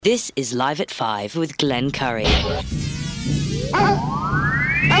This is Live at 5 with Glenn Curry. What do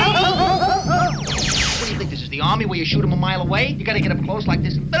you think this is, the army where you shoot them a mile away? You gotta get up close like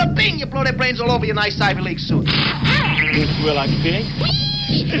this. Bada bing, you blow their brains all over your nice Ivy League suit. This is where I pig.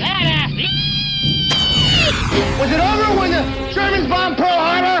 Was it over when the Germans bombed Pearl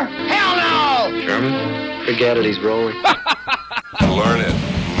Harbor? Hell no! German? Forget it, he's rolling. Learn it,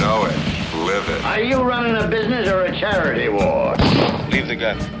 know it, live it. Are you running a business or a charity war? Leave the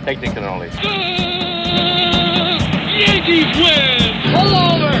gun. Take the cannoli. Yankees win! Pull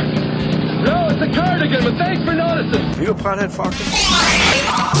over! No, it's a cardigan, but thanks for noticing. Are you a pothead fucker?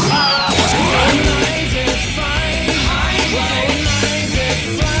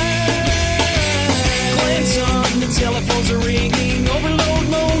 The telephones are ringing, overload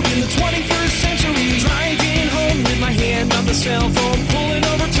mode in the 21st century. Driving home with my hand on the cell phone, pulling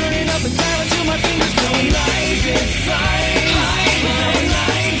over, turning up and dialing till my fingers going live at 5.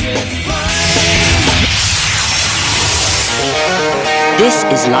 This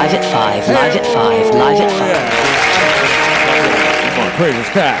is Live at 5, Live at 5, Live at 5. Come on, crazy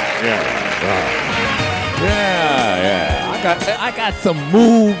cat. Yeah. I got some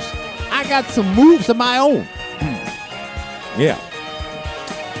moves. I got some moves of my own. Yeah.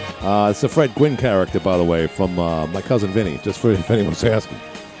 It's a Fred Gwynn character, by the way, from My Cousin Vinny, just for if anyone's asking.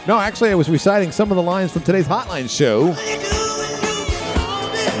 No, actually, I was reciting some of the lines from today's Hotline show.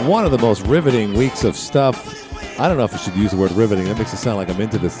 One of the most riveting weeks of stuff. I don't know if I should use the word riveting. That makes it sound like I'm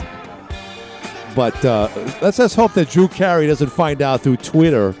into this. But let's just hope that Drew Carey doesn't find out through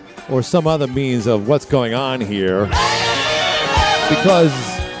Twitter or some other means of what's going on here. Because,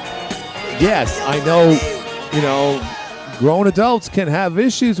 yes, I know, grown adults can have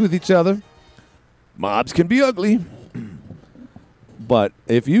issues with each other. Mobs can be ugly. But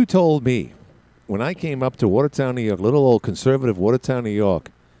if you told me when I came up to Watertown, New York, little old conservative Watertown, New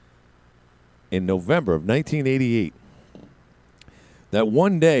York, in November of 1988, that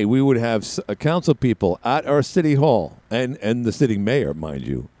one day we would have council people at our city hall and the city mayor, mind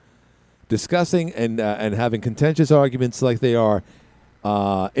you, discussing and having contentious arguments like they are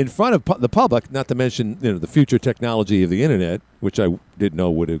in front of the public, not to mention the future technology of the internet, which I didn't know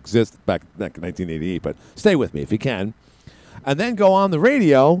would exist back in 1988, but stay with me if you can. And then go on the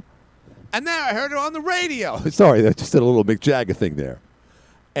radio, and now I heard it on the radio. Sorry, I just did a little Mick Jagger thing there.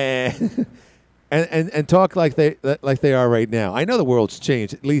 And talk like they are right now. I know the world's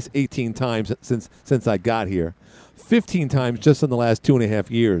changed at least 18 times since I got here, 15 times just in the last 2.5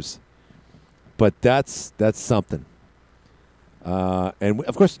 years. But that's something. And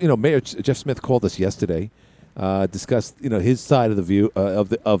of course, Mayor Jeff Smith called us yesterday, discussed his side of the view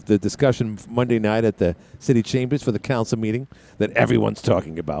of the discussion Monday night at the city chambers for the council meeting that everyone's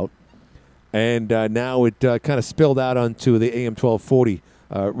talking about, and now it kind of spilled out onto the AM 1240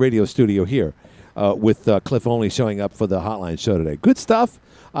 radio studio here. With Cliff Olney showing up for the Hotline show today. Good stuff.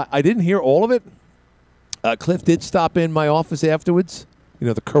 I didn't hear all of it. Cliff did stop in my office afterwards,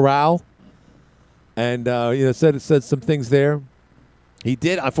 the corral, and said some things there. He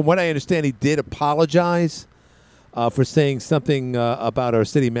did, from what I understand, he did apologize for saying something about our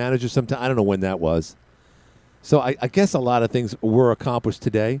city manager sometime. I don't know when that was. So I guess a lot of things were accomplished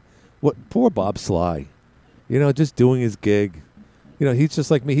today. Poor Bob Sly, just doing his gig. He's just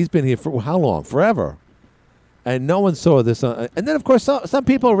like me. He's been here for how long? Forever. And no one saw this. And then, of course, some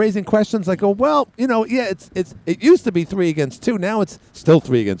people are raising questions like, oh, well, it used to be 3 against 2. Now it's still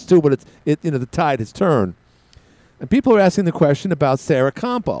 3 against 2, but the tide has turned. And people are asking the question about Sarah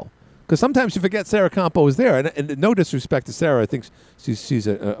Campo. Because sometimes you forget Sarah Campo is there. And no disrespect to Sarah. I think she's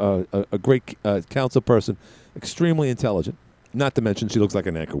a great council person, extremely intelligent. Not to mention she looks like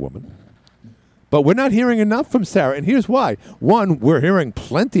an anchor woman. But we're not hearing enough from Sarah, and here's why. One, we're hearing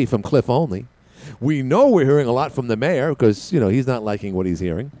plenty from Cliff Olney. We know we're hearing a lot from the mayor because, he's not liking what he's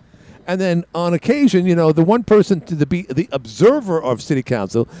hearing. And then on occasion, the one person to be the observer of city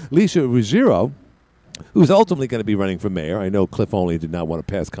council, Lisa Ruggiero, who's ultimately going to be running for mayor. I know Cliff Olney did not want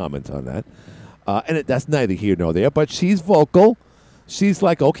to pass comment on that. And that's neither here nor there, but she's vocal. She's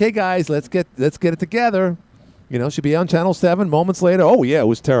like, okay, guys, let's get it together. She'll be on Channel 7 moments later. Oh, yeah, it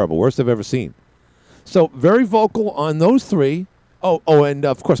was terrible. Worst I've ever seen. So very vocal on those three. Oh, and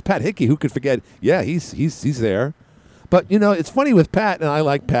of course Pat Hickey, who could forget? Yeah, he's there. But it's funny with Pat, and I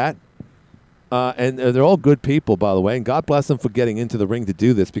like Pat, and they're all good people, by the way. And God bless them for getting into the ring to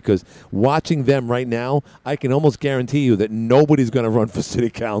do this, because watching them right now, I can almost guarantee you that nobody's going to run for city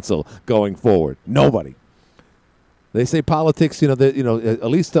council going forward. Nobody. They say politics, at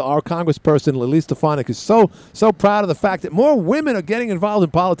least our congressperson, Elise Stefanik, is so proud of the fact that more women are getting involved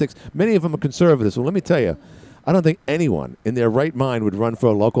in politics. Many of them are conservatives. Well, let me tell you, I don't think anyone in their right mind would run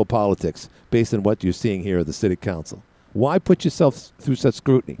for local politics based on what you're seeing here at the city council. Why put yourself through such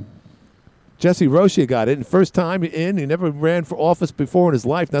scrutiny? Jesse Rocha got in. First time in, he never ran for office before in his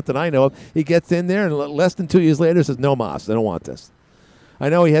life, not that I know of. He gets in there, and less than 2 years later says, no mas, I don't want this. I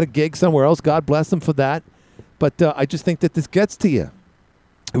know he had a gig somewhere else. God bless him for that. But I just think that this gets to you.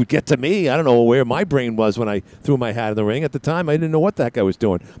 It would get to me. I don't know where my brain was when I threw my hat in the ring. At the time, I didn't know what the heck I was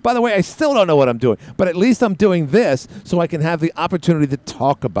doing. By the way, I still don't know what I'm doing. But at least I'm doing this so I can have the opportunity to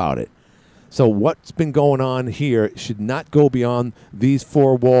talk about it. So what's been going on here should not go beyond these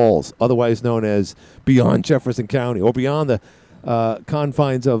four walls, otherwise known as beyond Jefferson County or beyond the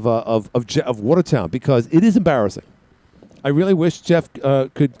confines of Watertown, because it is embarrassing. I really wish Jeff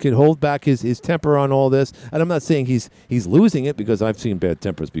could hold back his temper on all this. And I'm not saying he's losing it, because I've seen bad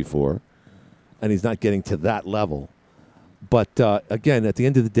tempers before, and he's not getting to that level. But again, at the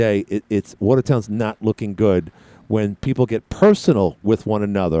end of the day, it's Watertown's not looking good when people get personal with one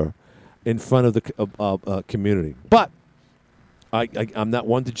another in front of the community. But I'm not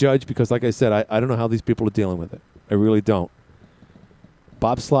one to judge, because, like I said, I don't know how these people are dealing with it. I really don't.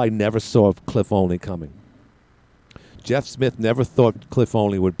 Bob Sly never saw Cliff Olney coming. Jeff Smith never thought Cliff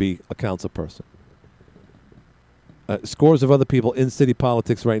Olney would be a council person. Scores of other people in city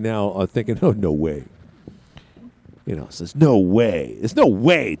politics right now are thinking, oh, no way. Says, no way. There's no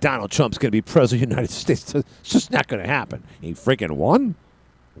way Donald Trump's going to be president of the United States. It's just not going to happen. He freaking won?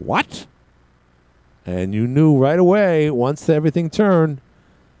 What? And you knew right away, once everything turned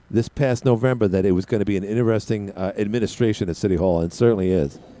this past November, that it was going to be an interesting administration at City Hall, and it certainly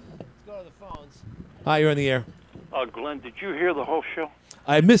is. Let's go to the phones. Hi, you're on the air. Glenn, did you hear the whole show?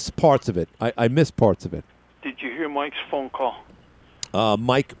 I missed parts of it. I missed parts of it. Did you hear Mike's phone call?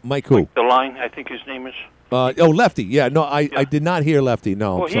 Mike who? Mike DeLine, I think his name is. Lefty. Yeah, no, I did not hear Lefty.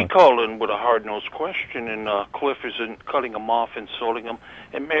 No. Well, he called in with a hard-nosed question, and Cliff isn't cutting him off, insulting him,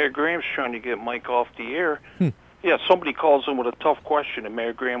 and Mayor Graham's trying to get Mike off the air. Yeah, somebody calls in with a tough question, and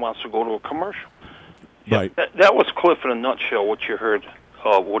Mayor Graham wants to go to a commercial. Yeah, right. That was Cliff in a nutshell, what you heard,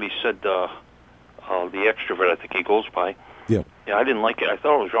 what he said, the extrovert, I think he goes by. Yeah. Yeah, I didn't like it. I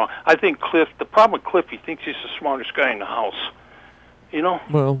thought it was wrong. I think Cliff, the problem with Cliff, he thinks he's the smartest guy in the house.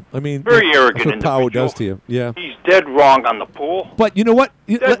 Well, I mean, very arrogant. That's what power does to you. Yeah. He's dead wrong on the pool. But you know what?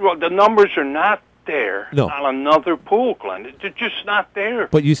 Dead wrong. The numbers are not there No. on another pool, Glenn. They're just not there.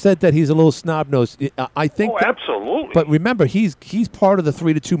 But you said that he's a little snub-nosed. I think. Oh, absolutely. But remember, he's part of the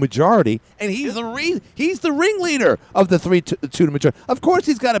 3-2 majority, and he's the ringleader of the 3-2 majority. Of course,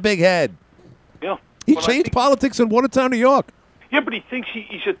 he's got a big head. Yeah. He changed politics in Watertown, New York. Yeah, but he thinks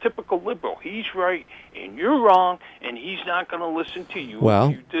he's a typical liberal. He's right, and you're wrong, and he's not going to listen to you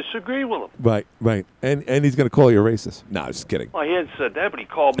if you disagree with him. Right. And he's going to call you a racist. No, just kidding. Well, he hadn't said that, but he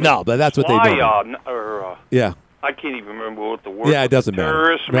called me. No, but that's what they do. Yeah. I can't even remember what the word. Yeah, it doesn't matter.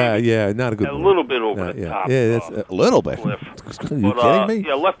 Terrorist, maybe. Yeah, not a good A word. little bit over the top. Yeah, it's a little bit. Cliff. Are you kidding me?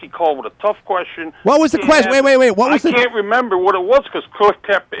 Yeah, Lefty called with a tough question. What was the question? Wait. What was I can't remember what it was because Cliff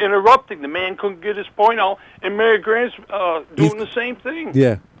kept interrupting. The man couldn't get his point out, and Mary Graham's doing the same thing.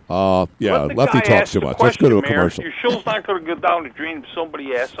 Yeah. Lefty talks too much. Let's go to a commercial. Your show's not going to go down the drain if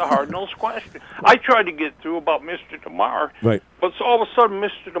somebody asks a hard-nosed question. I tried to get through about Mr. DeMar, right? But so all of a sudden,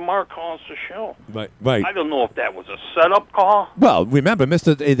 Mr. DeMar calls the show. Right. I don't know if that was a setup call. Well, remember,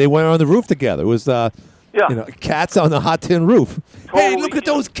 they went on the roof together. It was, cats on the hot tin roof. Totally, hey, look at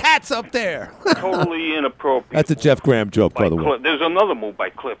those cats up there. Totally inappropriate. That's a Jeff Graham joke, by the way. There's another move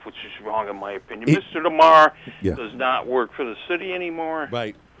by Cliff, which is wrong in my opinion. Mr. DeMar does not work for the city anymore.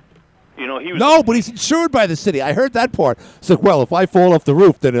 Right. He was but he's insured by the city. I heard that part. So, well, if I fall off the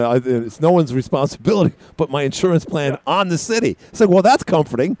roof, then it's no one's responsibility but my insurance plan on the city. So, well, that's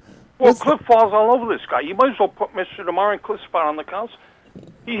comforting. Well, Cliff falls all over this guy. You might as well put Mr. DeMar in Cliff's spot on the council.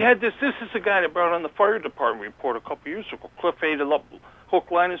 He had this. This is the guy that brought on the fire department report a couple years ago. Cliff ate it up,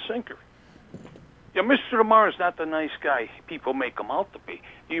 hook, line, and sinker. Yeah, Mr. DeMar is not the nice guy people make him out to be.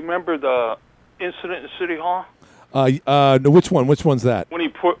 Do you remember the incident in City Hall? No, which one? Which one's that? When he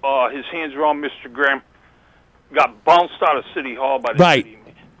put his hands around Mr. Graham, got bounced out of City Hall by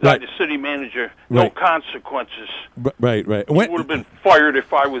the city manager. No consequences. Right. He would have been fired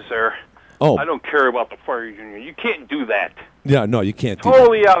if I was there. Oh. I don't care about the fire union. You can't do that. Yeah, no, you can't do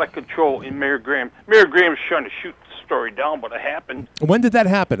Totally out of control in Mayor Graham. Mayor Graham's trying to shoot the story down, but it happened. When did that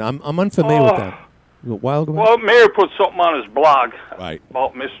happen? I'm unfamiliar with that. A while ago? Well, Mayor put something on his blog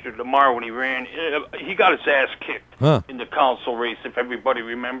about Mr. DeMar when he ran. He got his ass kicked in the council race, if everybody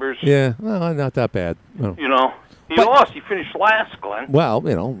remembers. Yeah, well, not that bad. No. He lost. He finished last, Glenn. Well,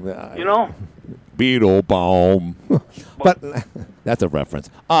 Beetlebaum. But that's a reference.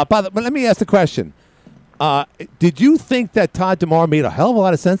 But let me ask the question. Did you think that Todd DeMar made a hell of a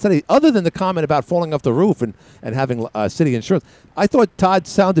lot of sense today, other than the comment about falling off the roof and having city insurance? I thought Todd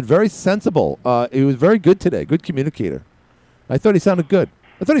sounded very sensible. He was very good today, good communicator. I thought he sounded good.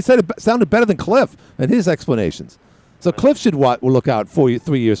 I thought he sounded better than Cliff and his explanations. So Cliff should look out for you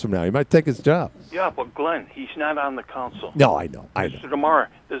 3 years from now. He might take his job. Yeah, but Glenn, he's not on the council. No, I know. Mr. DeMar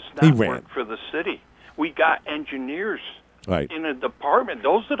does not work for the city. We got engineers in a department.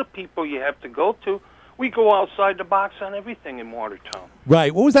 Those are the people you have to go to. We go outside the box on everything in Watertown.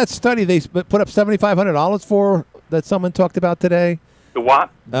 Right. What was that study they put up $7,500 for that someone talked about today? The what?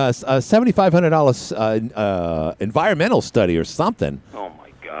 $7,500 environmental study or something. Oh,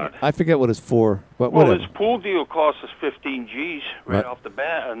 my God. I forget what it's for. But well, whatever. this pool deal cost us 15 G's right off the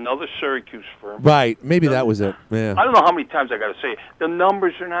bat. Another Syracuse firm. Right. Maybe that was it. Yeah. I don't know how many times I got to say it. The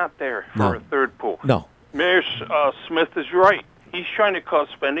numbers are not there for a third pool. No. Mayor Smith is right. He's trying to cut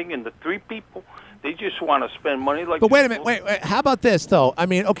spending, and the three people, they just want to spend money like. But wait a minute. Wait. How about this though? I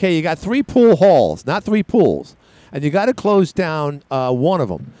mean, okay, you got 3 pool halls, not 3 pools, and you got to close down one of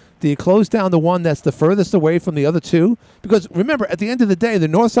them. Do you close down the one that's the furthest away from the other 2? Because remember, at the end of the day, the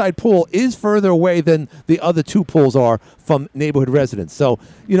north side pool is further away than the other 2 pools are from neighborhood residents. So,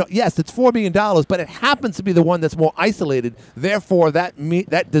 yes, it's $4 million, but it happens to be the one that's more isolated. Therefore,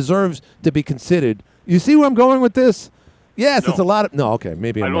 that deserves to be considered. You see where I'm going with this? Yes, it's a lot of... No, okay,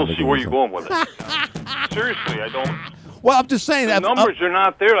 maybe I don't see where you're going with it. Seriously, I don't... Well, I'm just saying the numbers are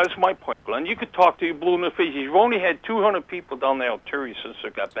not there. That's my point, Glenn. You could talk to you blue in the face. You've only had 200 people down there at Terry since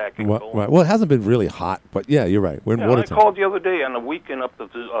it got back and going. Right. Well, it hasn't been really hot, but yeah, you're right. We're in Watertown. I called the other day on the weekend up to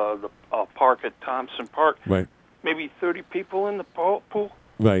the park at Thompson Park. Right. Maybe 30 people in the pool.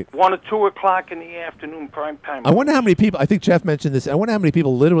 Right. 1 or 2 o'clock in the afternoon, prime time. I wonder how many people, I think Jeff mentioned this, I wonder how many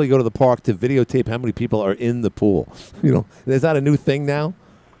people literally go to the park to videotape how many people are in the pool. Is that a new thing now?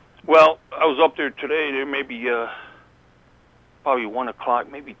 Well, I was up there today. There may be probably 1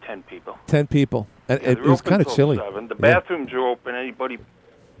 o'clock, maybe 10 people. 10 people. And it was kind of chilly. 7. The bathrooms are open. Anybody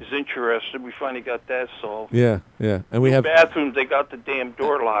is interested. We finally got that solved. Yeah. And we have bathrooms. They got the damn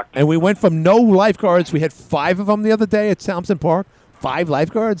door locked. And we went from no lifeguards. We had 5 of them the other day at Thompson Park. 5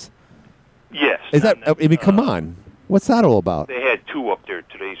 lifeguards? Yes. Is that? I mean, come on. What's that all about? They had 2 up there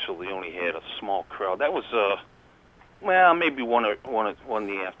today, so they only had a small crowd. That was maybe one in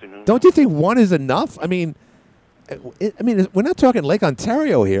the afternoon. Don't you think 1 is enough? I mean, we're not talking Lake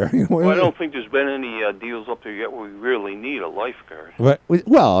Ontario here. Well, I don't think there's been any deals up there yet where we really need a lifeguard. Right.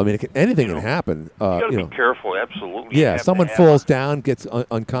 Well, I mean, anything can happen. You got to be careful, absolutely. Yeah, someone falls down, gets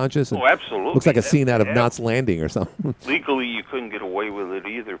unconscious. And absolutely. Looks like a scene out of Knots Landing or something. Legally, you couldn't get away with it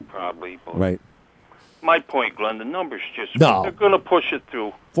either, probably. But right. My point, Glenn, the numbers just... No. They're going to push it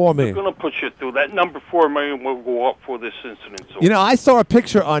through. 4 million. They're going to push it through. That number 4 million will go up for this incident. So. I saw a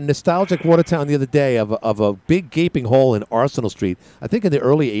picture on Nostalgic Watertown the other day of a big gaping hole in Arsenal Street, I think in the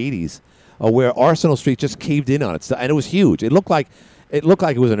early 80s, where Arsenal Street just caved in on it. And it was huge. It looked like it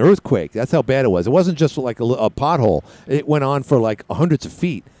was an earthquake. That's how bad it was. It wasn't just like a pothole. It went on for like hundreds of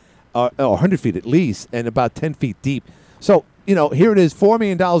feet, 100 feet at least, and about 10 feet deep. So, here it is. $4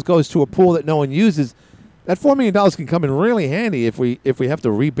 million goes to a pool that no one uses. That $4 million can come in really handy if we have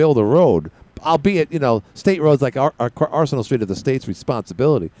to rebuild a road, albeit state roads like our Arsenal Street are the state's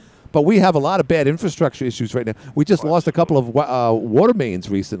responsibility. But we have a lot of bad infrastructure issues right now. We just lost a couple of water mains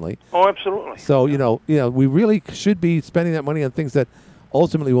recently. Oh, absolutely. So we really should be spending that money on things that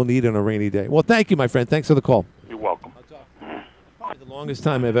ultimately we'll need on a rainy day. Well, thank you, my friend. Thanks for the call. You're welcome. Probably the longest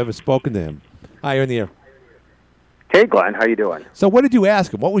time I've ever spoken to him. Hi, you're in the air. Hey, Glenn. How you doing? So what did you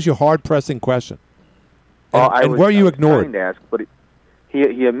ask him? What was your hard-pressing question? And were you ignored? To ask, but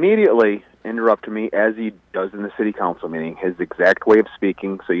he immediately interrupted me, as he does in the city council meeting, his exact way of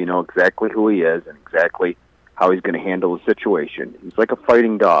speaking, so you know exactly who he is and exactly how he's going to handle the situation. He's like a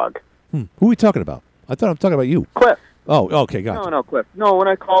fighting dog. Who are we talking about? I thought I'm talking about you. Cliff. Oh, okay, gotcha. No, Cliff. No, when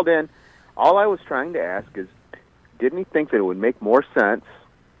I called in, all I was trying to ask is, didn't he think that it would make more sense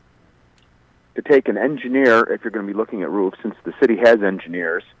to take an engineer if you're going to be looking at roofs, since the city has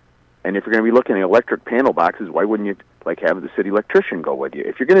engineers? And if you're going to be looking at electric panel boxes, why wouldn't you have the city electrician go with you?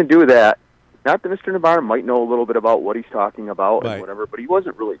 If you're going to do that, not that Mr. Navarro might know a little bit about what he's talking about and whatever, but he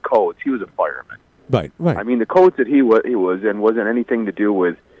wasn't really codes. He was a fireman. Right. I mean, the codes that he was in wasn't anything to do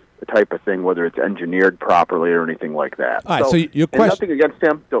with the type of thing, whether it's engineered properly or anything like that. All right, so your question... nothing against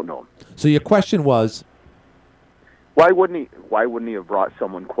him, don't know him. So your question was... Why wouldn't he have brought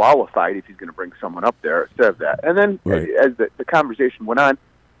someone qualified if he's going to bring someone up there instead of that? And then as the conversation went on,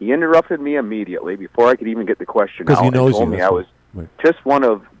 he interrupted me immediately before I could even get the question out. Because he knows told me I was just one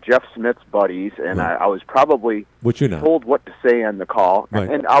of Jeff Smith's buddies, and I was probably told what to say on the call. Right.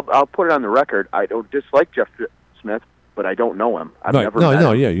 And I'll put it on the record. I don't dislike Jeff Smith, but I don't know him. I've never met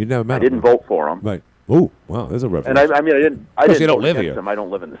him. Yeah, you never met him. I didn't vote for him. Right. Ooh, wow, there's a reference. And I didn't you don't vote live against here. him. I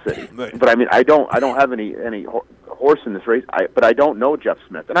don't live in the city. But I don't have any horse in this race. But I don't know Jeff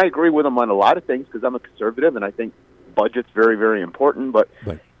Smith, and I agree with him on a lot of things because I'm a conservative, and I think budget's very, very important. But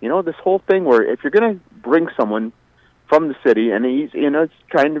this whole thing where if you're going to bring someone from the city, and he's it's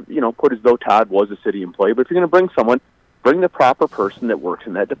trying to put as though Todd was a city employee, but if you're going to bring someone, bring the proper person that works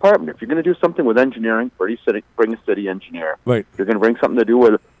in that department. If you're going to do something with engineering, bring a city engineer. Right. If you're going to bring something to do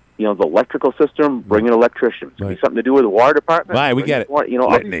with the electrical system, bring an electrician. If something to do with the water department. Right, we get it. All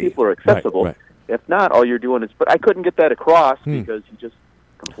these people are accessible. Right. If not, all you're doing is. But I couldn't get that across because he just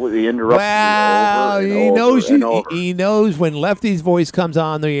completely interrupted me over. He knows when Lefty's voice comes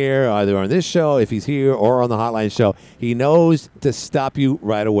on the air, either on this show, if he's here, or on the hotline show. He knows to stop you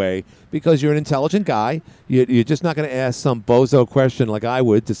right away because you're an intelligent guy. You're just not going to ask some bozo question like I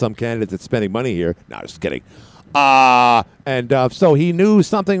would to some candidate that's spending money here. No, just kidding. So he knew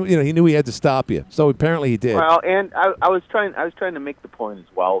something. He knew he had to stop you. So apparently he did. Well, and I was trying to make the point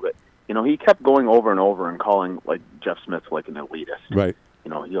as well that he kept going over and over and calling like Jeff Smith like an elitist. Right. He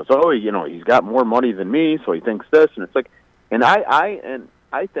goes, he's got more money than me, so he thinks this, and it's like, and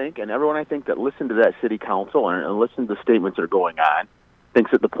I think, and everyone I think that listened to that city council and listened to the statements that are going on,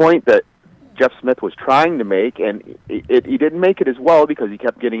 thinks that the point that Jeff Smith was trying to make, and he didn't make it as well because he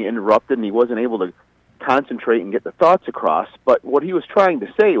kept getting interrupted and he wasn't able to concentrate and get the thoughts across. But what he was trying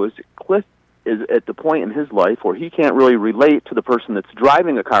to say was Cliff is at the point in his life where he can't really relate to the person that's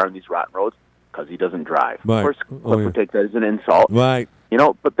driving a car on these rotten roads because he doesn't drive. Right. Of course, Cliff would take that as an insult. Right.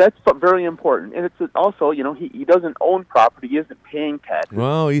 But that's very important. And it's also, he doesn't own property. He isn't paying taxes.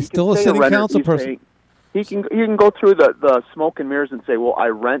 Well, he's still a city council person. He can go through the smoke and mirrors and say, well, I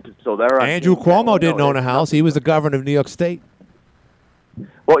rent, so there. Andrew Cuomo didn't own a house. He was the governor of New York State.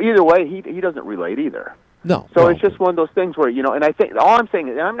 Well, either way, he doesn't relate either. No. So it's just one of those things where, and I think, all I'm saying,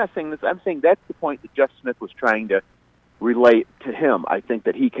 and I'm not saying this, I'm saying that's the point that Jeff Smith was trying to relate to him. I think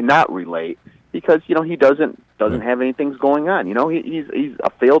that he cannot relate because, he doesn't have anything going on. He's a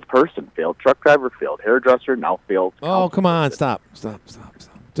failed person, failed truck driver, failed hairdresser, now failed. Oh, come on, stop.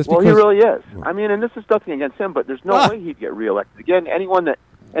 Just well, he really is. I mean, and this is nothing against him, but there's no way he'd get reelected again. Anyone that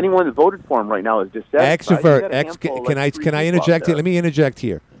voted for him right now is dissatisfied. Extrovert. Can I interject here? Let me interject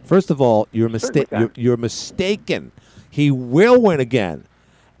here. First of all, you're mistaken. He will win again,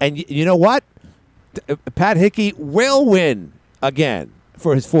 and you know what? Pat Hickey will win again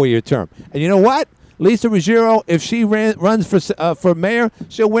for his 4-year term, and you know what? Lisa Ruggiero, if she runs for mayor,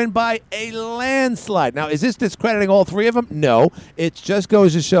 she'll win by a landslide. Now, is this discrediting all three of them? No. It just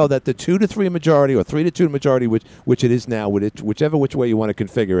goes to show that the 2-3 majority or 3-2 majority, which it is now, whichever which way you want to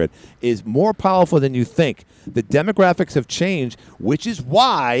configure it, is more powerful than you think. The demographics have changed, which is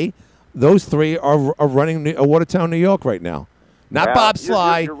why those three are running Watertown, New York right now. Not Bob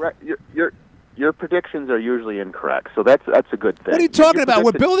Sly. Your predictions are usually incorrect, so that's a good thing. What are you talking about?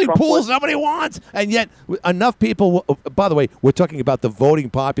 We're building pools nobody wants, and yet enough people. By the way, we're talking about the voting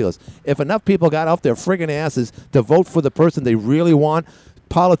populace. If enough people got off their friggin' asses to vote for the person they really want,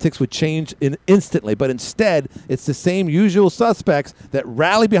 politics would change instantly. But instead, it's the same usual suspects that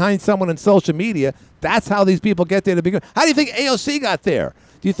rally behind someone on social media. That's how these people get there to begin. How do you think AOC got there?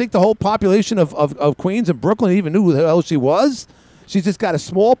 Do you think the whole population of Queens and Brooklyn even knew who the hell she was? She's just got a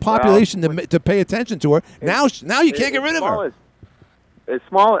small population to pay attention to her. Now you can't get rid of her. As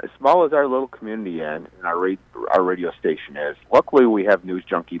small as our little community and our radio station is, luckily we have News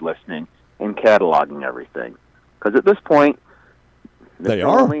Junkie listening and cataloging everything. Because at this point, they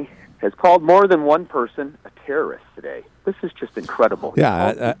has called more than one person a terrorist today. This is just incredible.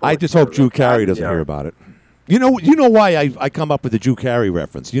 Yeah, I just hope Drew Carey doesn't hear about it. You know why I come up with the Drew Carey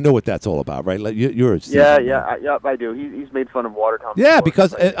reference. You know what that's all about, right? You're I do. He's made fun of Watertown. Yeah,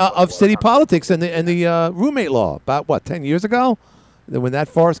 because of city politics and the roommate law about 10 years ago, when that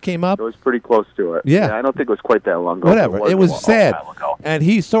farce came up. It was pretty close to it. Yeah, I don't think it was quite that long ago. Whatever, it was sad. And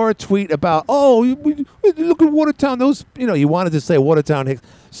he saw a tweet about, look at Watertown. Those, he wanted to say Watertown Hicks.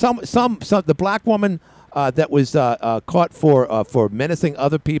 Some the black woman that was caught for menacing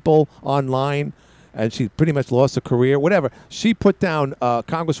other people online. And she pretty much lost her career, whatever. She put down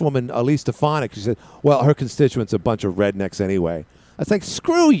Congresswoman Elise Stefanik. She said, well, her constituents are a bunch of rednecks anyway. I was like,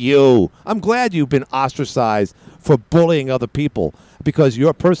 screw you. I'm glad you've been ostracized for bullying other people because you're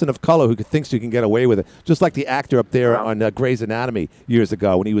a person of color who thinks you can get away with it. Just like the actor up there on Grey's Anatomy years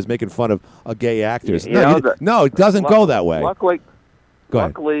ago when he was making fun of gay actors. No, it doesn't go that way.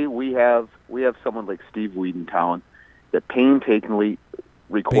 Luckily, we have someone like Steve Wiedentown. that painstakingly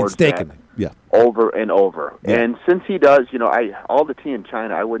records that yeah, over and over. Yeah. And since he does, all the tea in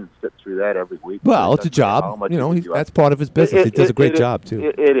China, I wouldn't sit through that every week. Well, it's a job. That's part of his business. He does a great job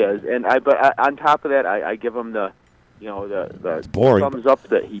too. It is, but on top of that, I give him the thumbs up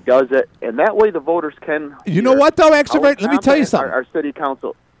that he does it, and that way the voters can. You know what though, Extrovert? Let me tell you something. Our city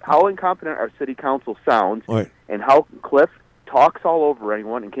council, how incompetent our city council sounds, right, and how Cliff talks all over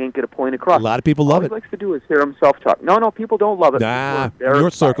anyone and can't get a point across. A lot of people love it. All he likes to do is hear himself talk. No, people don't love it. Nah,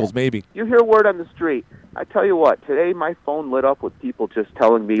 your circles maybe. You hear word on the street. I tell you what, today my phone lit up with people just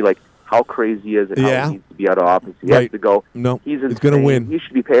telling me like how crazy he is and how he needs to be out of office. He has to go. No, he's going to win. He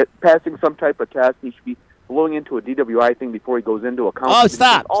should be passing some type of test. He should be blowing into a DWI thing before he goes into a council. Oh,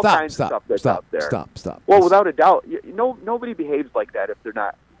 stop! All kinds of stuff that's out there. Stop. Well, without a doubt, nobody behaves like that if they're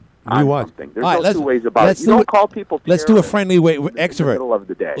not on something. There's no two ways about it. You don't call people. Let's do a friendly way. Extrovert. In the middle of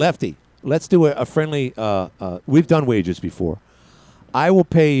the day. Lefty. Let's do a friendly. We've done wages before. I will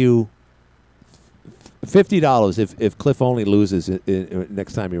pay you $50 if Cliff Olney loses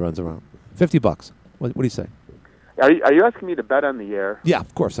next time he runs around. $50. What do you say? Are you asking me to bet on the air? Yeah,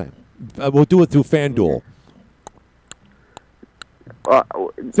 of course I am. We'll do it through FanDuel.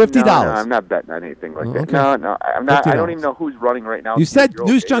 $50. No, I'm not betting on anything like that. Okay. No, I'm not. I don't even know who's running right now. You said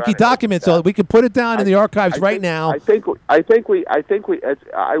News Junkie documents, so we can put it down in the archives now. I think we.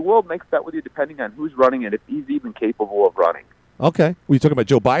 I will make a bet with you depending on who's running and if he's even capable of running. Okay. Were you talking about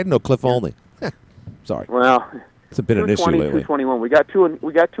Joe Biden or Cliff Olney? Sorry. Well, it's been an issue lately. 221. We got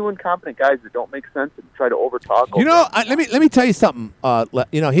two incompetent guys that don't make sense and try to overtalk. Let me tell you something.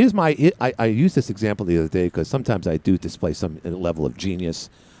 Here's my. I used this example the other day because sometimes I do display some level of genius,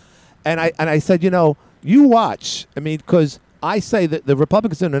 and I said, you watch. I mean, because I say that the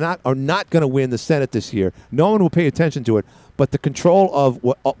Republicans are not going to win the Senate this year. No one will pay attention to it. But the control of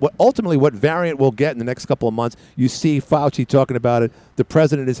what variant we'll get in the next couple of months, you see Fauci talking about it. The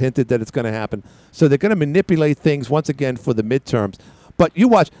president has hinted that it's going to happen. So they're going to manipulate things once again for the midterms. But you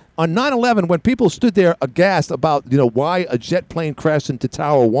watch, on 9/11, when people stood there aghast about why a jet plane crashed into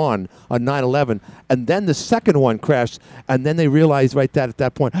Tower 1 on 9/11, and then the second one crashed, and then they realized at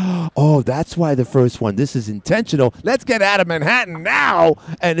that point, oh, that's why the first one, this is intentional. Let's get out of Manhattan now.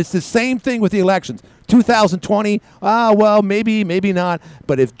 And it's the same thing with the elections. 2020, well, maybe not.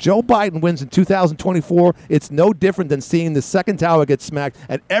 But if Joe Biden wins in 2024, it's no different than seeing the second tower get smacked,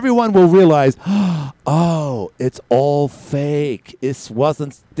 and everyone will realize, oh, it's all fake. This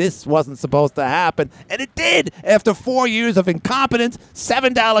wasn't supposed to happen, and it did. After 4 years of incompetence,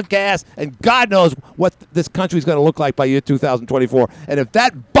 $7 gas, and God knows what this country's going to look like by year 2024. And if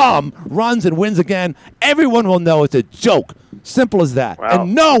that bum runs and wins again, everyone will know it's a joke. Simple as that. Well,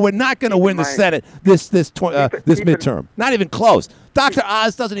 and no, we're not going to win the Senate this midterm. Not even close. Dr.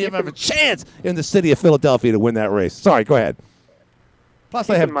 Oz doesn't even have a chance in the city of Philadelphia to win that race. Sorry, go ahead. Plus,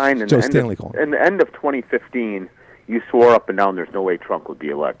 I have Joe Stanley calling. In the end of 2015, you swore up and down there's no way Trump would be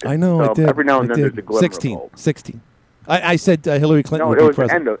elected. I know, I did. Every now and then there's a glimmer 16, of hope. 16. I said Hillary Clinton would be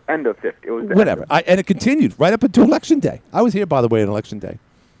president. No, it was end of 50. It was whatever. And it continued right up until Election Day. I was here, by the way, on Election Day.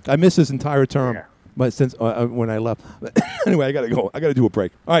 I missed his entire term. Yeah. But since when I left. Anyway, I got to go. I got to do a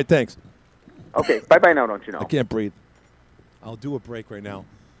break. All right, thanks. Okay, bye-bye now, don't you know? I can't breathe. I'll do a break right now.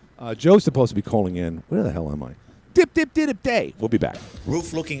 Joe's supposed to be calling in. Where the hell am I? Dip, dip, dip, dip, day. We'll be back.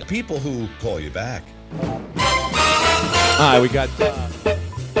 Roof-looking people who call you back. All right, we got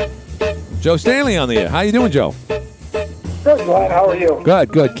Joe Stanley on the air. How you doing, Joe? Good, Glenn. How are you?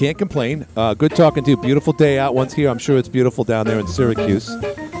 Good. Can't complain. Good talking to you. Beautiful day out once here. I'm sure it's beautiful down there in Syracuse.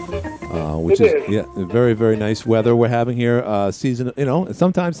 Which is very, very nice weather we're having here. Season,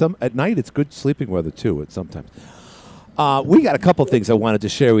 sometimes at night it's good sleeping weather too. Sometimes. We got a couple things I wanted to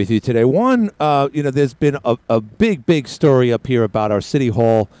share with you today. One, there's been a big story up here about our city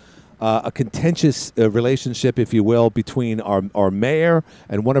hall, a contentious relationship, if you will, between our mayor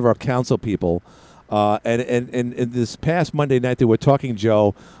and one of our council people. And this past Monday night, they were talking,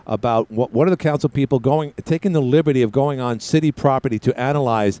 Joe, about one of the council people taking the liberty of going on city property to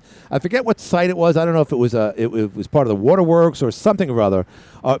analyze. I forget what site it was. I don't know if it was it was part of the waterworks or something or other,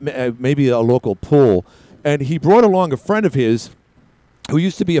 maybe a local pool. And he brought along a friend of his who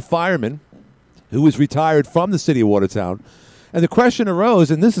used to be a fireman, who was retired from the city of Watertown. And the question arose,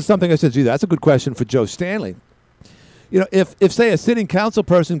 and this is something I said, gee, that's a good question for Joe Stanley. If say a sitting council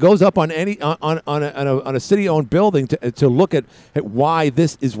person goes up on a city-owned building to look at why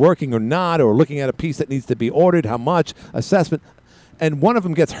this is working or not, or looking at a piece that needs to be ordered, how much, assessment, and one of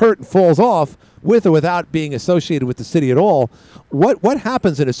them gets hurt and falls off with or without being associated with the city at all, what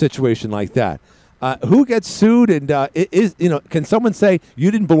happens in a situation like that? Who gets sued? And can someone say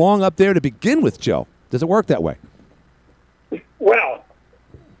you didn't belong up there to begin with, Joe? Does it work that way?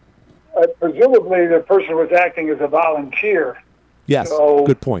 Presumably the person was acting as a volunteer. Yes, So,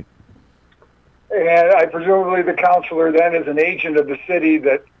 good point. and presumably the counselor then is an agent of the city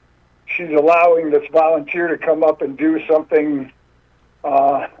that she's allowing this volunteer to come up and do something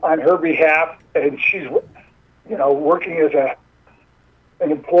on her behalf, and she's, working as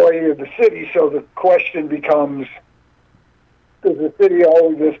an employee of the city. So the question becomes, does the city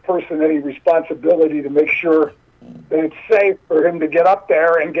owe this person any responsibility to make sure that it's safe for him to get up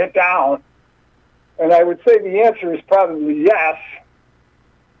there and get down? And I would say the answer is probably yes.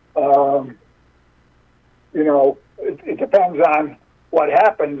 It depends on what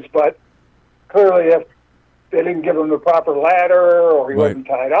happens, but clearly if they didn't give him the proper ladder or he wasn't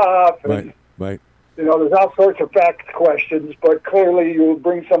tied up, and, Right. there's all sorts of fact questions, but clearly you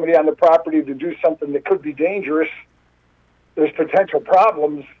bring somebody on the property to do something that could be dangerous. There's potential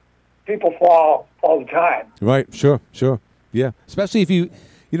problems. People fall all the time. Right. Sure. Yeah. Especially if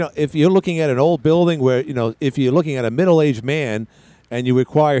you're looking at an old building where, if you're looking at a middle-aged man and you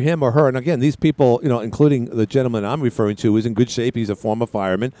require him or her, and again, these people, including the gentleman I'm referring to, is in good shape. He's a former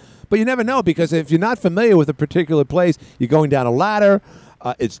fireman. But you never know, because if you're not familiar with a particular place, you're going down a ladder,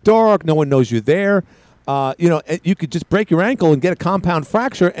 it's dark, no one knows you're there. You could just break your ankle and get a compound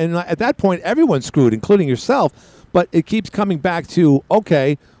fracture, and at that point, everyone's screwed, including yourself. But it keeps coming back to,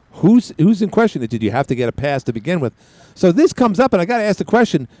 okay, who's in question? Did you have to get a pass to begin with? So this comes up, and I got to ask the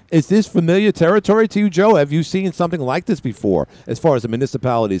question, is this familiar territory to you, Joe? Have you seen something like this before, as far as the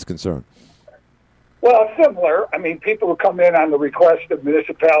municipality is concerned? Well, similar. I mean, people who come in on the request of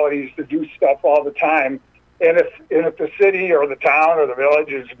municipalities to do stuff all the time, and if the city or the town or the village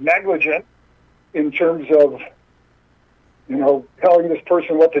is negligent in terms of, telling this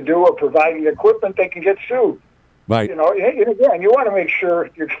person what to do or providing equipment, they can get sued. Right. And again, you want to make sure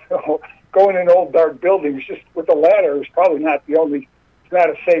you're going in old dark buildings just with a ladder is probably not it's not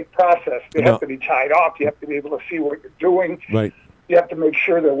a safe process. You have to be tied off. You have to be able to see what you're doing. Right. You have to make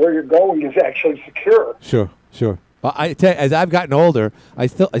sure that where you're going is actually secure. Sure. Well, I tell you, as I've gotten older, I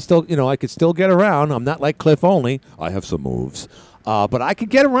still, I could still get around. I'm not like Cliff Olney. I have some moves, but I could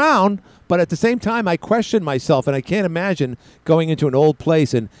get around. But at the same time, I question myself, and I can't imagine going into an old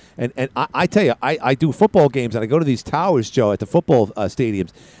place. And I tell you, I do football games, and I go to these towers, Joe, at the football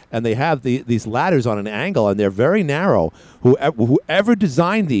stadiums, and they have these ladders on an angle, and they're very narrow. Whoever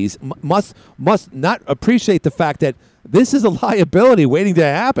designed these must not appreciate the fact that this is a liability waiting to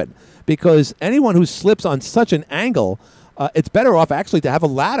happen, because anyone who slips on such an angle, it's better off actually to have a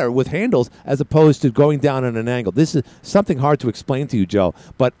ladder with handles as opposed to going down on an angle. This is something hard to explain to you, Joe,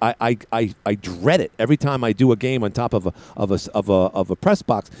 but I dread it every time I do a game on top of a press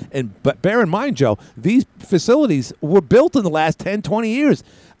box. But bear in mind, Joe, these facilities were built in the last 10, 20 years.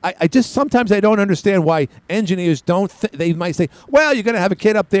 I just sometimes I don't understand why engineers don't. They might say, well, you're going to have a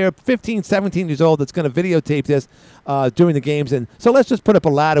kid up there, 15, 17 years old, that's going to videotape this during the games. And so let's just put up a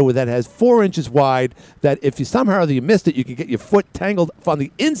ladder that has 4 inches wide, that if you somehow you missed it, you can get your foot tangled on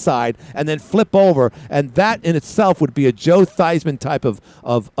the inside and then flip over. And that in itself would be a Joe Theismann type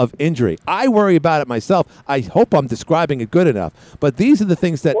of injury. I worry about it myself. I hope I'm describing it good enough. But these are the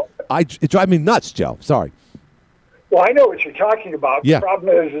things that it drive me nuts, Joe. Sorry. Well, I know what you're talking about. Yeah. The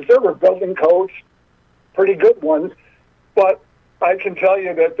problem is there were building codes, pretty good ones, but I can tell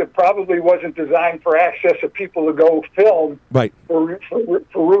you that it probably wasn't designed for access of people to go film for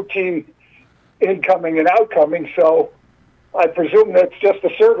routine incoming and outcoming. So I presume that's just a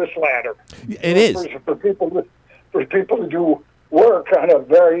service ladder. It is for people to do work on a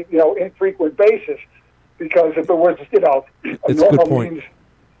very infrequent basis. Because if it was a normal means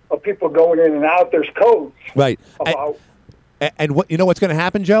of people going in and out, there's codes. Right. About and what what's going to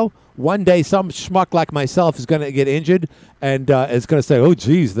happen, Joe? One day, some schmuck like myself is going to get injured, and is going to say, "Oh,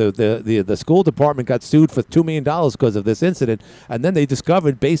 geez, the school department got sued for $2 million because of this incident." And then they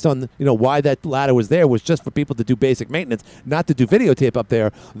discovered, based on why that ladder was there, was just for people to do basic maintenance, not to do videotape up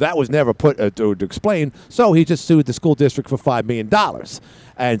there. That was never put to explain. So he just sued the school district for $5 million,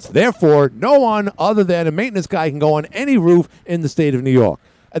 and therefore, no one other than a maintenance guy can go on any roof in the state of New York.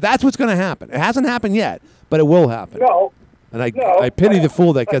 That's what's going to happen. It hasn't happened yet, but it will happen. No. And I pity the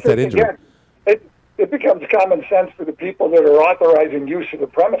fool that gets that injury. Again, it becomes common sense for the people that are authorizing use of the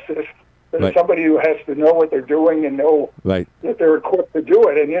premises. There's somebody who has to know what they're doing and know that they're equipped to do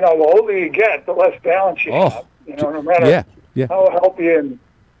it. And, the older you get, the less balance you have. No matter how healthy and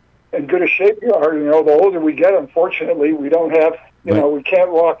good a shape you are, the older we get, unfortunately, we don't have, we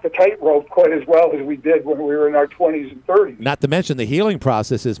can't walk the tightrope quite as well as we did when we were in our 20s and 30s. Not to mention the healing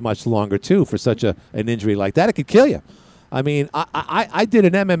process is much longer, too, for such an injury like that. It could kill you. I mean, I did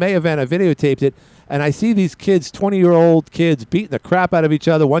an MMA event. I videotaped it, and I see these kids, 20-year-old kids, beating the crap out of each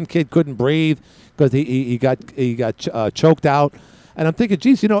other. One kid couldn't breathe because he got choked out. And I'm thinking,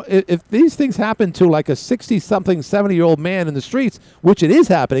 geez, if these things happen to like a 60-something, 70-year-old man in the streets, which it is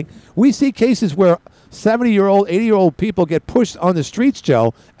happening, we see cases where 70-year-old, 80-year-old people get pushed on the streets,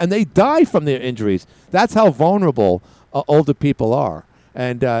 Joe, and they die from their injuries. That's how vulnerable older people are.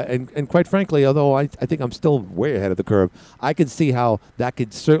 And quite frankly, although I think I'm still way ahead of the curve, I can see how that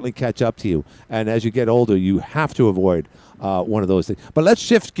could certainly catch up to you. And as you get older, you have to avoid one of those things. But let's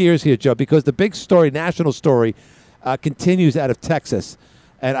shift gears here, Joe, because the big story, national story, continues out of Texas.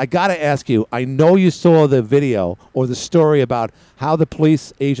 And I got to ask you, I know you saw the video or the story about how the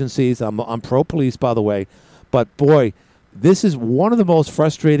police agencies, I'm pro-police, by the way, but boy, this is one of the most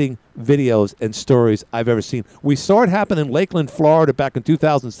frustrating videos and stories I've ever seen. We saw it happen in Lakeland, Florida back in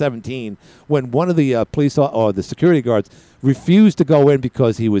 2017 when one of the police or the security guards refused to go in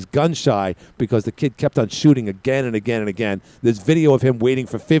because he was gun shy because the kid kept on shooting again and again and again. There's video of him waiting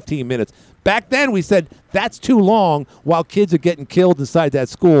for 15 minutes. Back then we said that's too long while kids are getting killed inside that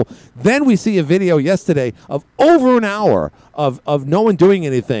school. Then we see a video yesterday of over an hour of no one doing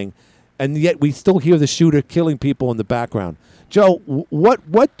anything. And yet we still hear the shooter killing people in the background. Joe, where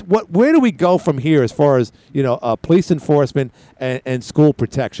do we go from here as far as police enforcement and school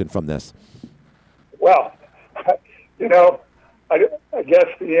protection from this? Well, I guess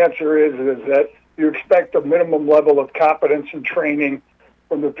the answer is that you expect a minimum level of competence and training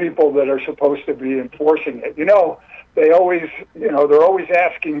from the people that are supposed to be enforcing it. They always, they're always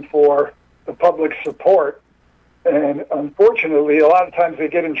asking for the public support. And unfortunately, a lot of times they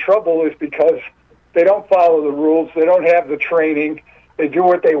get in trouble is because they don't follow the rules, they don't have the training, they do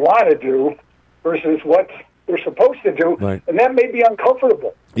what they want to do versus what they're supposed to do, right. And that may be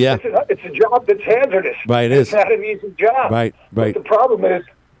uncomfortable. Yeah, it's a job that's hazardous. Right, it is. It's not an easy job. Right. But the problem is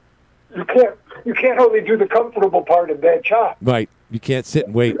you can't only do the comfortable part of that job. Right. You can't sit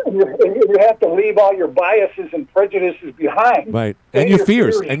and wait. And you have to leave all your biases and prejudices behind. Right. And your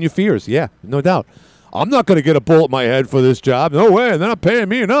fears. Yeah, no doubt. I'm not going to get a bullet in my head for this job. No way. They're not paying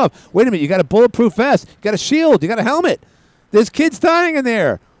me enough. Wait a minute. You got a bulletproof vest. You got a shield. You got a helmet. There's kids dying in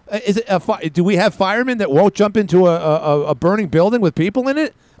there. Do we have firemen that won't jump into a burning building with people in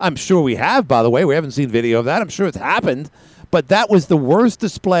it? I'm sure we have, by the way. We haven't seen video of that. I'm sure it's happened. But that was the worst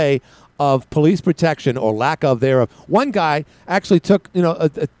display of police protection or lack of thereof. One guy actually took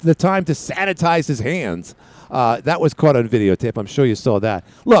the time to sanitize his hands. That was caught on videotape. I'm sure you saw that.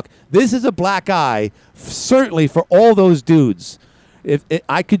 Look, this is a black eye, certainly for all those dudes.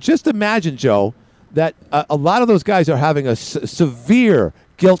 I could just imagine, Joe, that a lot of those guys are having a severe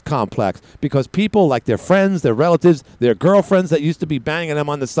guilt complex because people like their friends, their relatives, their girlfriends that used to be banging them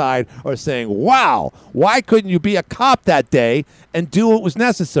on the side are saying, wow, why couldn't you be a cop that day and do what was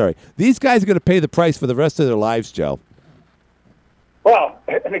necessary? These guys are going to pay the price for the rest of their lives, Joe. Well,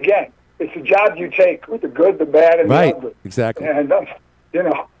 and again, it's a job you take with the good, the bad, and the ugly. Exactly. And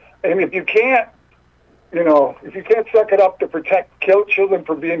and if you can't suck it up to protect children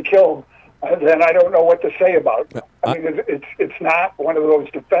from being killed, then I don't know what to say about it. I mean, it's not one of those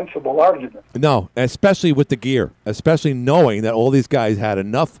defensible arguments. No, especially with the gear, especially knowing that all these guys had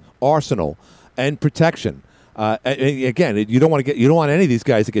enough arsenal and protection. Again, you don't want any of these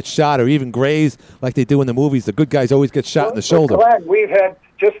guys to get shot or even grazed like they do in the movies. The good guys always get shot in the shoulder. Glenn, we've had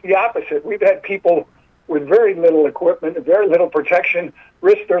just the opposite. We've had people with very little equipment and very little protection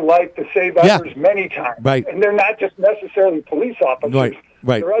risk their life to save others many times. Right. And they're not just necessarily police officers.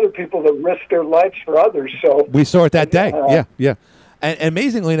 Right. There are other people that risk their lives for others. So we saw it that day. Yeah. And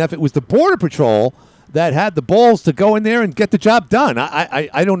amazingly enough, it was the Border Patrol that had the balls to go in there and get the job done.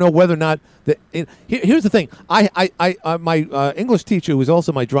 I don't know whether or not here's the thing. My English teacher, who was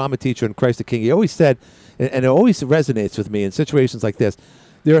also my drama teacher in Christ the King, he always said, and it always resonates with me in situations like this,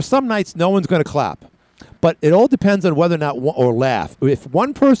 there are some nights no one's going to clap. But it all depends on whether or not or laugh. If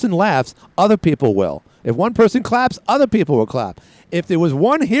one person laughs, other people will. If one person claps, other people will clap. If there was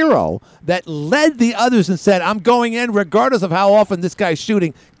one hero that led the others and said, I'm going in regardless of how often this guy's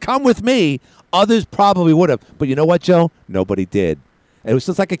shooting, come with me, others probably would have. But you know what, Joe? Nobody did. It was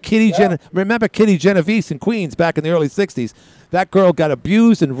just like a Kitty remember Kitty Genovese in Queens back in the early 60s? That girl got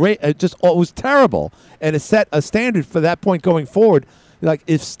abused and it was terrible. And it set a standard for that point going forward. Like,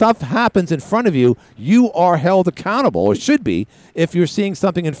 if stuff happens in front of you, you are held accountable, or should be, if you're seeing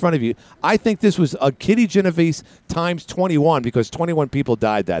something in front of you. I think this was a Kitty Genovese times 21 because 21 people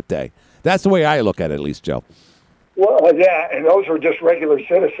died that day. That's the way I look at it, at least, Joe. Well, yeah, and those were just regular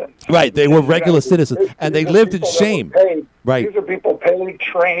citizens. Right, they were regular citizens, and they lived in shame. Right. These are people paid,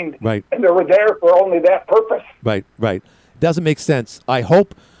 trained, right, and they were there for only that purpose. Right. Doesn't make sense. I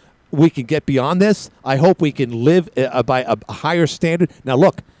hope we can get beyond this. I hope we can live by a higher standard. Now,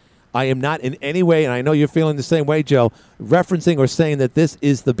 look, I am not in any way, and I know you're feeling the same way, Joe, referencing or saying that this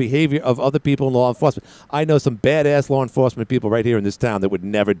is the behavior of other people in law enforcement. I know some badass law enforcement people right here in this town that would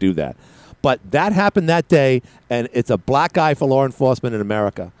never do that. But that happened that day, and it's a black eye for law enforcement in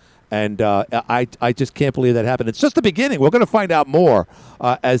America. And I just can't believe that happened. It's just the beginning. We're going to find out more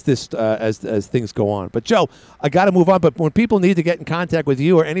as things go on. But, Joe, I got to move on. But when people need to get in contact with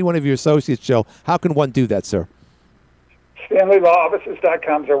you or any one of your associates, Joe, how can one do that, sir?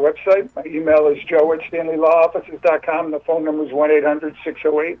 StanleyLawOffices.com is our website. My email is joe@StanleyLawOffices.com. The phone number is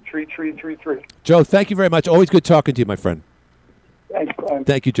 1-800-608-3333. Joe, thank you very much. Always good talking to you, my friend. Thanks, Glenn.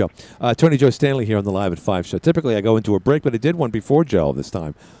 Thank you, Joe. Attorney Joe Stanley here on the Live at 5 show. Typically, I go into a break, but I did one before Joe this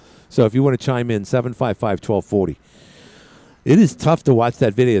time. So if you want to chime in, 755-1240. It is tough to watch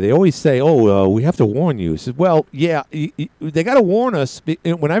that video. They always say, we have to warn you. I said, well, yeah, they got to warn us.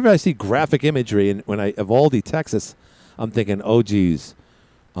 Whenever I see graphic imagery of Uvalde, Texas, I'm thinking, oh, geez,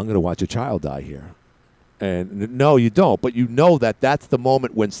 I'm going to watch a child die here. And no, you don't. But you know that that's the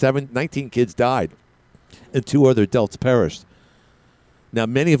moment when 19 kids died and 2 other adults perished. Now,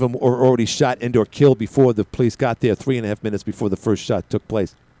 many of them were already shot and or killed before the police got there, 3.5 minutes before the first shot took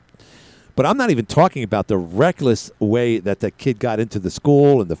place. But I'm not even talking about the reckless way that kid got into the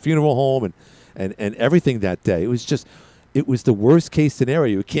school and the funeral home and everything that day. It was the worst case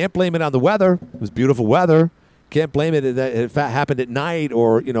scenario. You can't blame it on the weather. It was beautiful weather. Can't blame it that it happened at night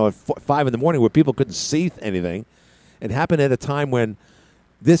or, at 5 in the morning where people couldn't see anything. It happened at a time when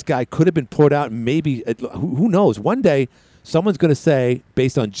this guy could have been put out. Maybe, who knows, one day someone's going to say,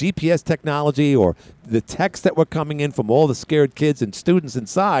 based on GPS technology or the texts that were coming in from all the scared kids and students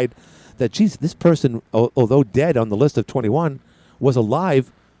inside, that, geez, this person, although dead on the list of 21, was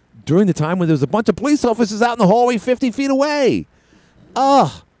alive during the time when there was a bunch of police officers out in the hallway 50 feet away.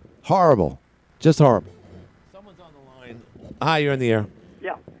 Ugh, horrible. Just horrible. Someone's on the line. Hi, you're in the air.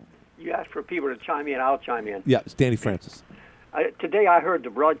 Yeah. You asked for people to chime in. I'll chime in. Yeah, it's Danny Francis. Today I heard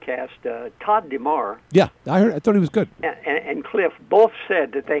the broadcast. Todd DeMar. Yeah, I thought he was good. And Cliff both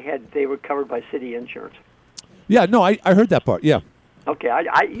said that they were covered by city insurance. Yeah, no, I heard that part. Yeah. Okay.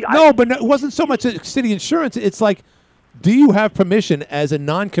 But it wasn't so much city insurance. It's like, do you have permission as a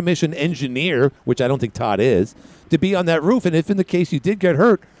non-commissioned engineer, which I don't think Todd is, to be on that roof? And if in the case you did get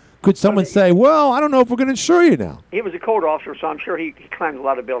hurt, could someone say, well, I don't know if we're going to insure you now? He was a code officer, so I'm sure he climbed a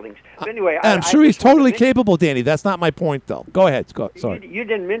lot of buildings. But anyway, I'm sure he's totally capable, Danny. That's not my point, though. Go ahead. Sorry. You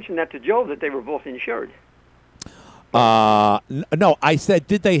didn't mention that to Joe, that they were both insured. No, I said,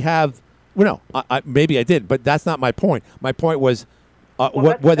 did they have... Well, no, maybe I did, but that's not my point. My point was,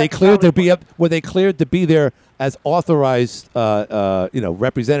 were they cleared to be there as authorized,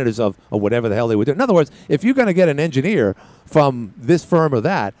 representatives of whatever the hell they were doing? In other words, if you're going to get an engineer from this firm or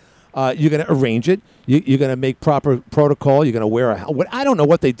that, you're going to arrange it. You're going to make proper protocol. You're going to wear a helmet. I don't know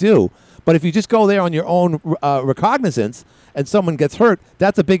what they do, but if you just go there on your own recognizance and someone gets hurt,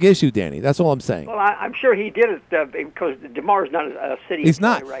 that's a big issue, Danny. That's all I'm saying. Well, I'm sure he did it because DeMar's not a city. He's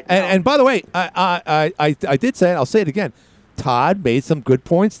not. Right now. And by the way, I did say it. I'll say it again. Todd made some good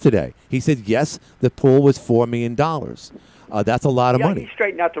points today. He said, yes, the pool was $4 million. That's a lot of money. He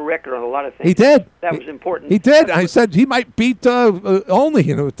straightened out the record on a lot of things. He did. That was important. He did. I said he might beat only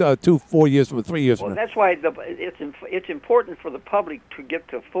 3 years from now. Well, that's why it's important for the public to get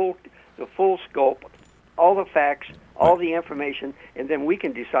the full scope, all the facts, all the information, and then we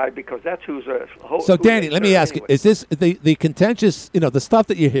can decide because that's who's a host. So, Danny, let me ask you: is this the contentious? The stuff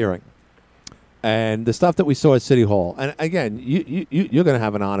that you're hearing, and the stuff that we saw at City Hall? And again, you're going to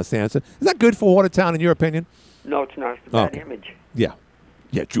have an honest answer. Is that good for Watertown, in your opinion? No, it's not. It's a bad image. Yeah,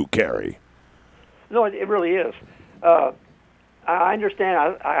 Drew Carey. No, it really is. I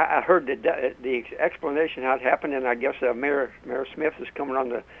understand. I heard the explanation how it happened, and I guess Mayor Smith is coming on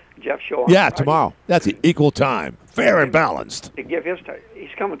the Jeff show. Yeah, Friday. Tomorrow. That's equal time, fair and balanced. To give his time. He's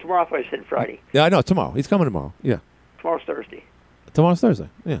coming tomorrow. I thought he said Friday. Yeah, I know. Tomorrow. He's coming tomorrow. Yeah. Tomorrow's Thursday. Tomorrow's Thursday.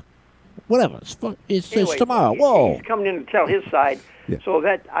 Yeah. Whatever. It's tomorrow. Whoa. He's coming in to tell his side. Yeah. So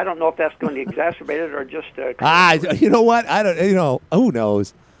that I don't know if that's going to exacerbate it or just. You know what? I don't. Who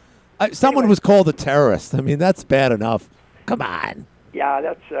knows? Someone was called a terrorist. I mean, that's bad enough. Come on. Yeah,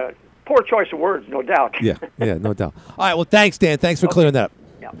 that's poor choice of words, no doubt. Yeah, no doubt. All right, well, thanks, Dan. Thanks for clearing that up.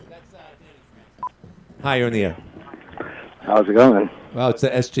 Yeah. Hi, you're in the air. How's it going? Well, it's the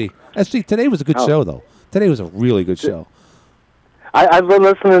SG. SG, today was a good show, though. Today was a really good show. I've been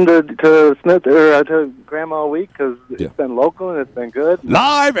listening to Smith or to Grandma all week because it's been local and it's been good.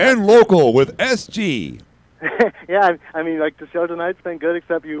 Live and local with SG. Yeah, I mean, like the show tonight's been good,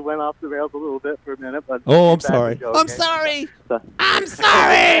 except you went off the rails a little bit for a minute. But Oh, I'm sorry. I'm sorry. I'm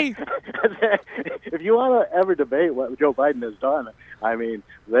sorry. If you want to ever debate what Joe Biden has done, I mean,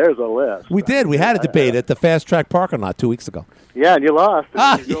 there's a list. We did. We had a debate at the Fast Track parking lot 2 weeks ago. Yeah, and you lost.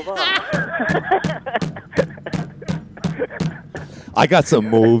 I got some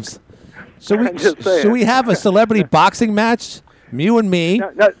moves. Should we have a celebrity boxing match? You and me,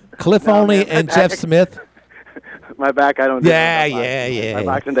 Cliff Olney, and Jeff Smith. My back, I don't. Yeah. My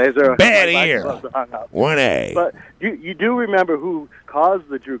boxing days are bad my ear. boxing gloves are hung up. 1A. But you do remember who caused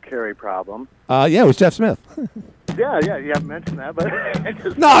the Drew Carey problem? Yeah, it was Jeff Smith. Yeah, you haven't mentioned that, but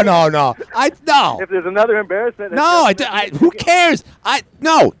No. No. If there's another embarrassment, No, who cares?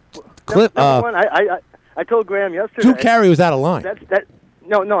 Cliff. Number one, I told Graham yesterday. Drew Carey was out of line.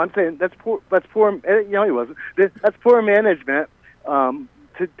 No, I'm saying that's poor. That's poor. He wasn't. That's poor management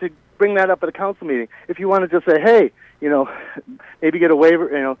to bring that up at a council meeting. If you want to just say, hey, maybe get a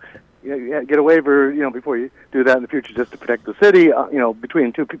waiver, get a waiver, before you do that in the future, just to protect the city,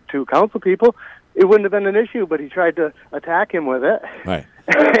 between two council people, it wouldn't have been an issue. But he tried to attack him with it, right?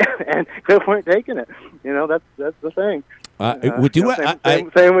 And Cliff weren't taking it. That's the thing. Would you?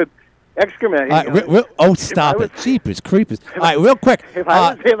 Same with excrement. Stop it. Jeepers creepers. All right, real quick. If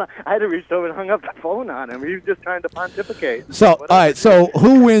I was him, I'd have reached over and hung up the phone on him. He was just trying to pontificate. So, all right. So,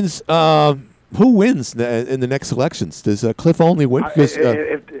 who wins? Who wins in the next elections? Does Cliff Olney win?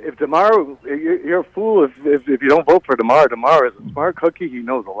 If Damar, you're a fool if you don't vote for Damar. Damar is a smart cookie. He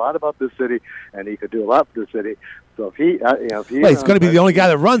knows a lot about this city, and he could do a lot for the city. So if he, he's going to be the only guy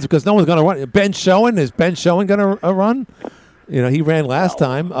that runs because no one's going to run. Ben Schoen is Ben Schoen going to run? He ran last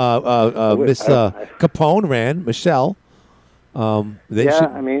time. Miss Capone ran. Michelle. But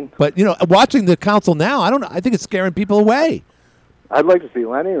watching the council now, I think it's scaring people away. I'd like to see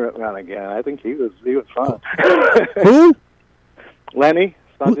Lenny run again. I think he was fun. Who? Lenny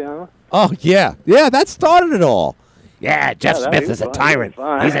Spaziano. Oh yeah, that started it all. Yeah, Jeff Smith is a fun. tyrant.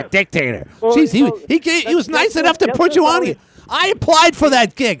 He's a dictator. Well, Jeez, he was nice enough to put you on here. I applied for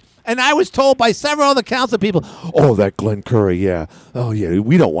that gig. And I was told by several other council people, oh, that Glenn Curry, yeah. Oh, yeah,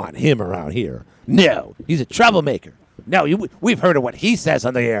 we don't want him around here. No, he's a troublemaker. No, we've heard of what he says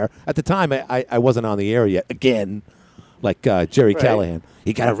on the air. At the time, I wasn't on the air yet. Again, like Jerry Callahan.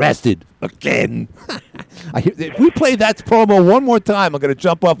 He got arrested again. If we play that promo one more time, I'm going to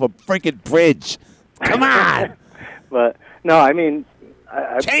jump off a freaking bridge. Come on. But, no, I mean...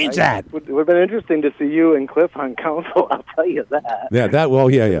 Change that. It would have been interesting to see you and Cliff on council. I'll tell you that. Yeah,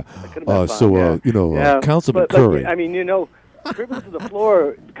 Councilman Curry. I mean, privilege of the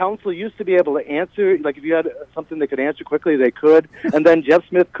floor. Council used to be able to answer. Like if you had something they could answer quickly, they could. And then Jeff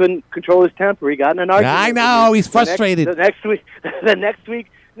Smith couldn't control his temper. He got in an argument. I know. He's frustrated. The next week.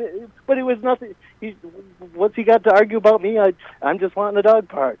 But it was nothing. What's he got to argue about me? I'm just wanting the dog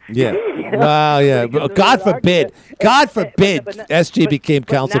part. Yeah. Well, yeah. God forbid. SG became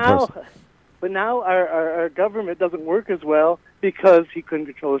council person. But now our government doesn't work as well because he couldn't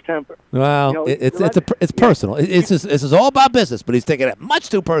control his temper. Well, it's personal. This is all about business, but he's taking it much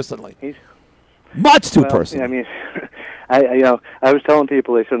too personally. Much too personally. I mean, I was telling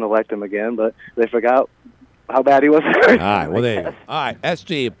people they shouldn't elect him again, but they forgot how bad he was. All right, well, there you go. All right,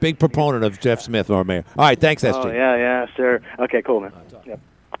 SG, a big proponent of Jeff Smith, our mayor. All right, thanks, SG. Oh, yeah, sure. Okay, cool, man. Yep.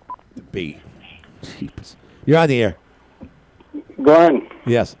 The B. Jeepers. You're on the air. Glenn.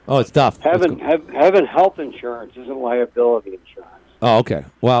 Yes. Oh, it's Duff. Having health insurance isn't liability insurance. Oh, okay.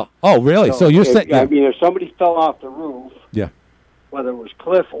 Well, really? So you're saying... I mean, if somebody fell off the roof, yeah, whether it was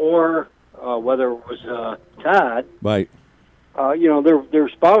Cliff or whether it was Todd, right, their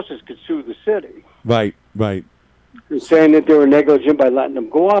spouses could sue the city. Right. Saying that they were negligent by letting them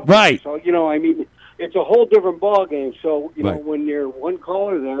go up. Right. So, I mean, it's a whole different ballgame. So, when you're one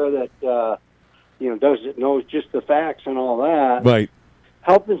caller there that, knows just the facts and all that. Right.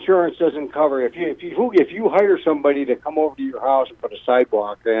 Health insurance doesn't cover if you hire somebody to come over to your house and put a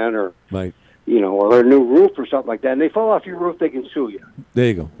sidewalk in or right. Or a new roof or something like that, and they fall off your roof, they can sue you. There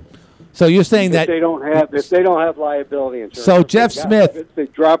you go. So you're saying if they don't have liability insurance. So Jeff Smith, if they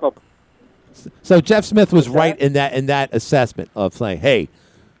drop a. So Jeff Smith was right in that assessment of saying, hey,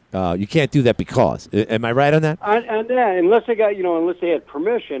 you can't do that because. Am I right on that? On that, unless they had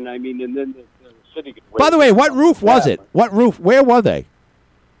permission. I mean, and then the city could. By the way, what roof was it? What roof? Where were they?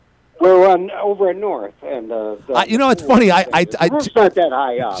 We're over at North, and it's funny. The roof's not that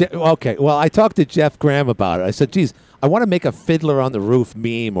high up. Okay, well, I talked to Jeff Graham about it. I said, geez, I want to make a Fiddler on the Roof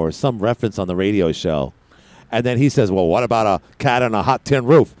meme or some reference on the radio show. And then he says, well, what about a cat on a hot tin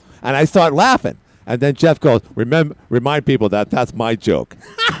roof? And I start laughing. And then Jeff goes, remind people that's my joke.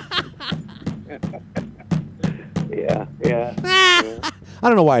 Yeah. I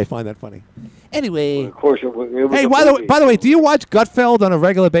don't know why I find that funny. Anyway. Well, of course, it was Hey, a by the movie. way, do you watch Gutfeld on a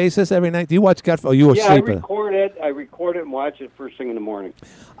regular basis every night? Do you watch Gutfeld? You were Yeah, I sleeping. record it and watch it first thing in the morning.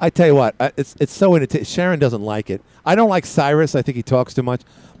 I tell you what, it's so entertaining. Sharon doesn't like it. I don't like Cyrus. I think he talks too much.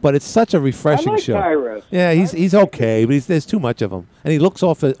 But it's such a refreshing I like show. Cyrus. Yeah, he's okay, but there's too much of him, and he looks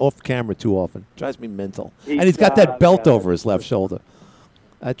off camera too often. Drives me mental. And he's got that belt over his left shoulder.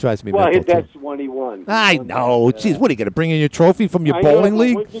 That drives me mental too. That's when he won. I know. Jeez, what are you going to bring in your trophy from your I know, bowling but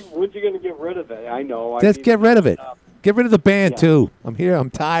league? When's you going to get rid of it? I know. Just get rid of it. Get rid of the band too. I'm here.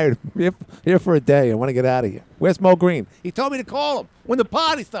 I'm tired. I'm here for a day. I want to get out of here. Where's Mo Green? He told me to call him when the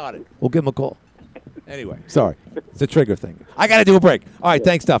party started. We'll give him a call. Anyway, sorry. It's a trigger thing. I got to do a break. All right,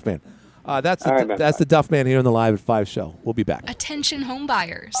 thanks, Duff Man. That's the Duff Man here on the Live at 5 show. We'll be back. Attention home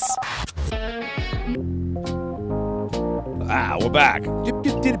buyers. We're back. All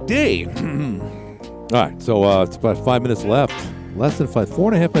right, so it's about 5 minutes left. Less than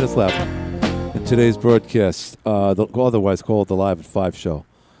 4.5 minutes left in today's broadcast, otherwise called the Live at 5 show.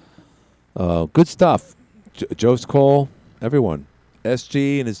 Good stuff. Joe's call, everyone.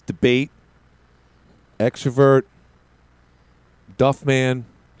 SG and his debate, extrovert, Duff Man,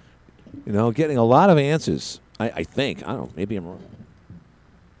 getting a lot of answers, I think. I don't know, maybe I'm wrong.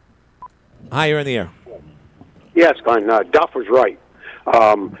 Hi, you're in the air. Yes, Glenn. Duff was right.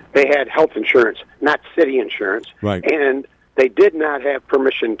 They had health insurance, not city insurance. Right. And they did not have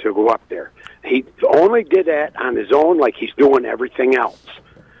permission to go up there. He only did that on his own, like he's doing everything else.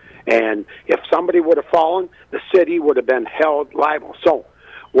 And if somebody would have fallen, the city would have been held liable. So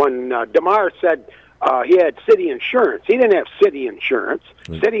when DeMar said he had city insurance, he didn't have city insurance.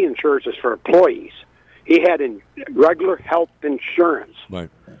 Right. City insurance is for employees. He had regular health insurance. Right.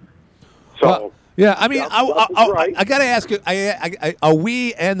 So... yeah, I mean, I got to ask you, are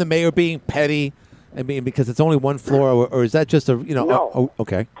we and the mayor being petty? I mean, because it's only one floor, or is that just No.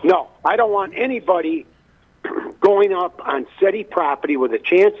 Okay. No, I don't want anybody going up on city property with a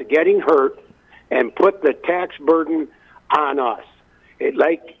chance of getting hurt and put the tax burden on us.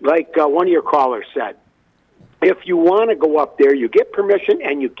 Like one of your callers said, if you want to go up there, you get permission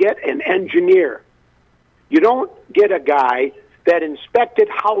and you get an engineer. You don't get a guy that inspected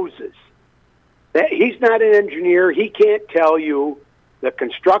houses. He's not an engineer. He can't tell you the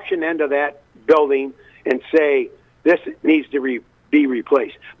construction end of that building and say this needs to be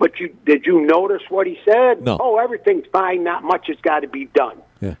replaced. But did you notice what he said? No. Oh, everything's fine. Not much has got to be done.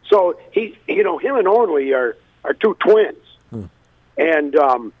 Yeah. So him and Olney are two twins, and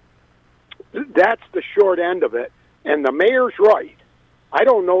that's the short end of it. And the mayor's right. I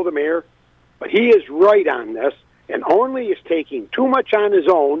don't know the mayor, but he is right on this. And Olney is taking too much on his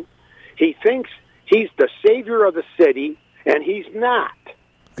own. He thinks he's the savior of the city, and he's not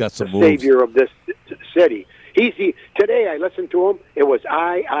Got some the moves. savior of this city. Today I listened to him. It was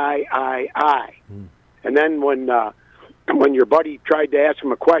I. And then when your buddy tried to ask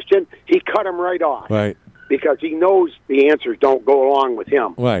him a question, he cut him right off. Right. Because he knows the answers don't go along with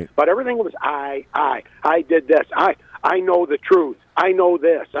him. Right. But everything was I did this. I know the truth. I know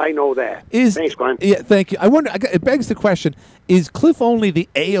this. I know that. Thanks, Glenn. Yeah, thank you. I wonder. It begs the question: is Cliff Olney the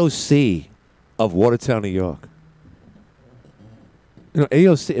AOC of Watertown, New York?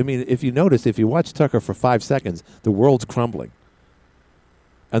 AOC. I mean, if you watch Tucker for 5 seconds, the world's crumbling.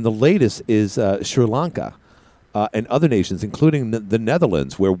 And the latest is Sri Lanka and other nations, including the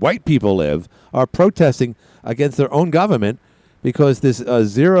Netherlands, where white people live, are protesting against their own government because this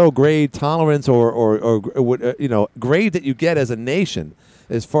zero grade tolerance or grade that you get as a nation,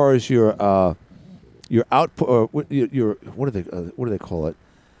 as far as your output or your what do they call it?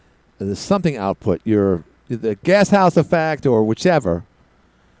 The something output, the gas house effect or whichever.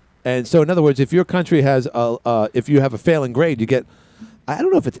 And so, in other words, if your country has if you have a failing grade, you get. I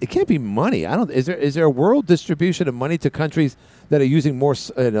don't know if it can't be money. Is there a world distribution of money to countries that are using more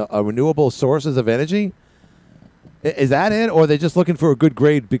renewable sources of energy? Is that it, or are they just looking for a good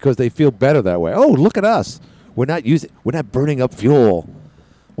grade because they feel better that way? Oh, look at us! We're not burning up fuel.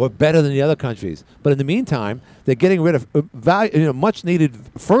 We're better than the other countries. But in the meantime, they're getting rid of much needed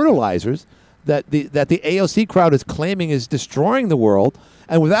fertilizers that the AOC crowd is claiming is destroying the world.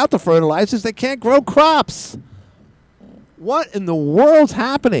 And without the fertilizers, they can't grow crops. What in the world's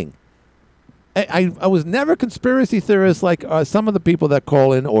happening? I was never conspiracy theorists like some of the people that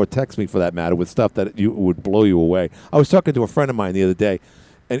call in or text me, for that matter, with stuff that would blow you away. I was talking to a friend of mine the other day,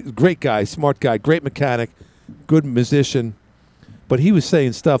 and great guy, smart guy, great mechanic, good musician, but he was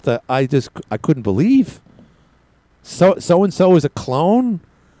saying stuff that I couldn't believe. So and so is a clone.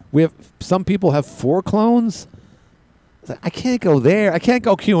 Some people have 4 clones. I can't go there. I can't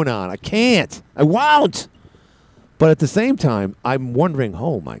go QAnon. I can't. I won't. But at the same time, I'm wondering,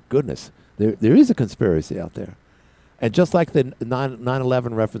 oh my goodness, there is a conspiracy out there. And just like the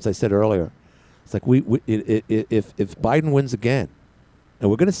 9/11 reference I said earlier, it's like if Biden wins again,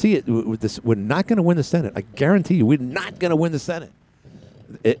 and we're going to see it, we're not going to win the Senate. I guarantee you, we're not going to win the Senate.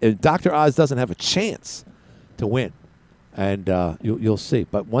 Dr. Oz doesn't have a chance to win. And you'll see.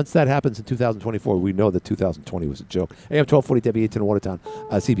 But once that happens in 2024, we know that 2020 was a joke. AM 1240 W18 in Watertown,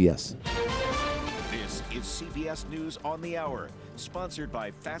 CBS. This is CBS News on the Hour, sponsored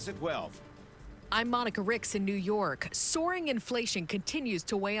by Facet Wealth. I'm Monica Ricks in New York. Soaring inflation continues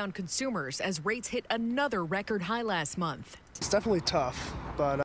to weigh on consumers as rates hit another record high last month. It's definitely tough, but